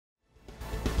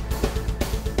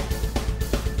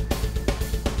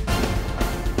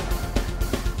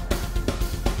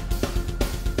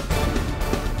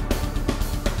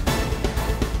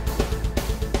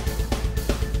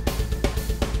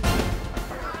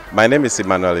My name is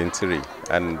Emmanuel Ntiri,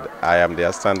 and I am the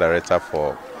Assistant Director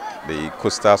for the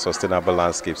Coastal Sustainable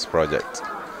Landscapes Project.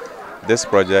 This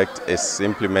project is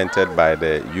implemented by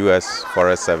the U.S.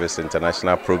 Forest Service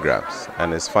International Programs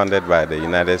and is funded by the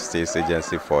United States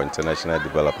Agency for International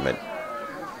Development.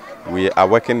 We are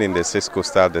working in the 6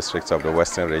 coastal districts of the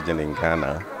Western region in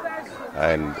Ghana,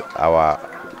 and our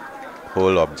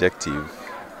whole objective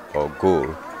or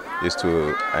goal is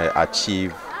to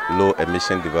achieve low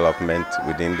emission development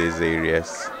within these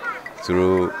areas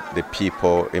through the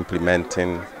people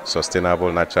implementing sustainable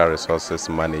natural resources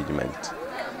management.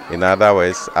 In other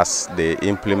words, as they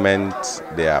implement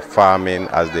their farming,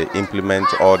 as they implement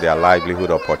all their livelihood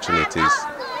opportunities,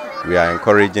 we are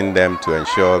encouraging them to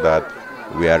ensure that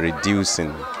we are reducing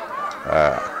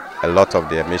a lot of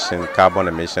the carbon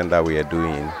emission that we are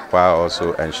doing, while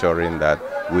also ensuring that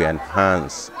we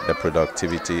enhance the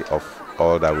productivity of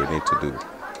all that we need to do.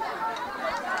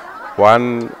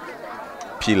 One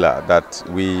pillar that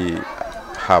we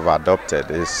have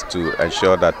adopted is to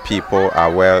ensure that people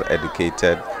are well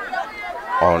educated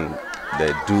on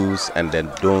the do's and the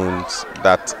don'ts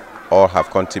that all have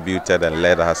contributed and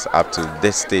led us up to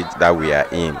this stage that we are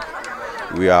in.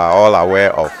 We are all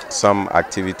aware of some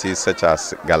activities such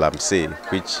as galamsey,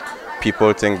 which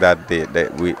people think that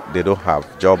they don't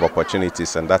have job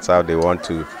opportunities and that's how they want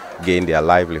to gain their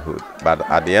livelihood. But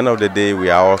at the end of the day, we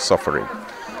are all suffering.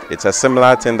 It's a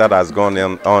similar thing that has gone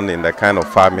on in the kind of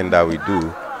farming that we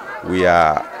do. We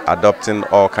are adopting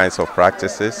all kinds of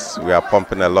practices. We are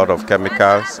pumping a lot of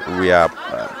chemicals. We are,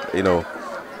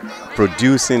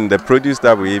 producing the produce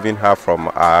that we even have from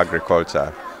our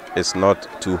agriculture is not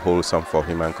too wholesome for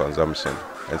human consumption.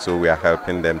 And so we are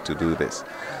helping them to do this.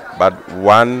 But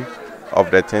one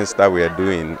of the things that we are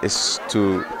doing is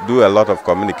to do a lot of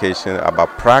communication about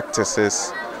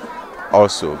practices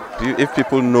also. If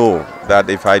people know that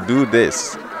if I do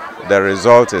this, the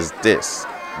result is this,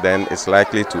 then it's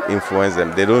likely to influence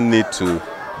them. They don't need to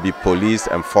be policed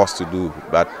and forced to do,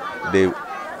 but they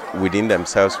within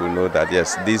themselves will know that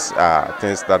yes, these are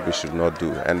things that we should not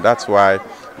do. And that's why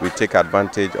we take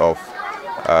advantage of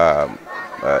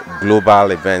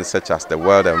global events such as the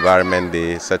World Environment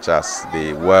Day, such as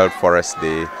the World Forest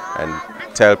Day, and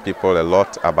tell people a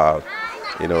lot about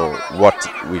what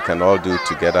we can all do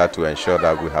together to ensure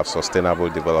that we have sustainable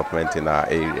development in our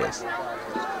areas.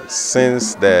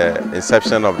 Since the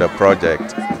inception of the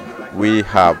project, we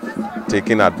have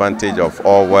taken advantage of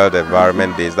all World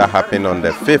Environment Days that happen on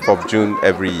the 5th of June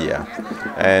every year.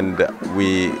 And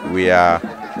we are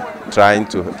trying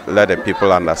to let the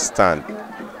people understand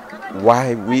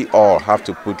why we all have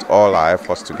to put all our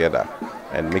efforts together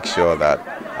and make sure that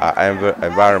our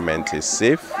environment is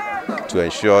safe, to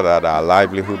ensure that our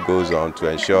livelihood goes on, to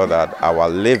ensure that our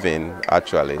living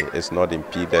actually is not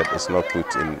impeded, is not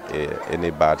put in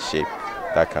any bad shape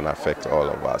that can affect all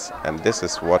of us. And this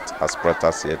is what has brought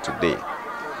us here today.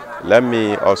 Let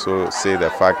me also say the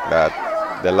fact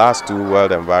that the last 2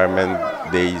 World Environment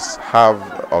Days have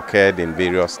occurred in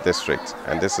various districts,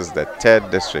 and this is the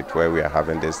 3rd district where we are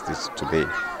having this today,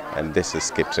 and this is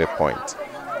Skiptree Point.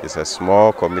 It's a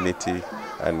small community,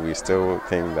 and we still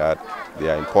think that they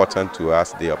are important to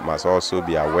us. They must also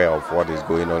be aware of what is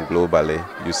going on globally.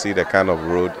 You see the kind of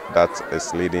road that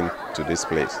is leading to this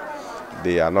place.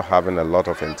 They are not having a lot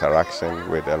of interaction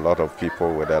with a lot of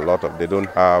people, they don't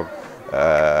have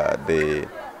the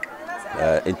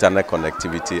internet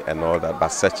connectivity and all that, but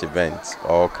such events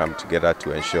all come together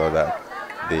to ensure that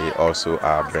they also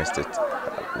are abreast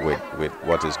with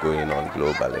what is going on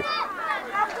globally.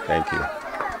 Thank you.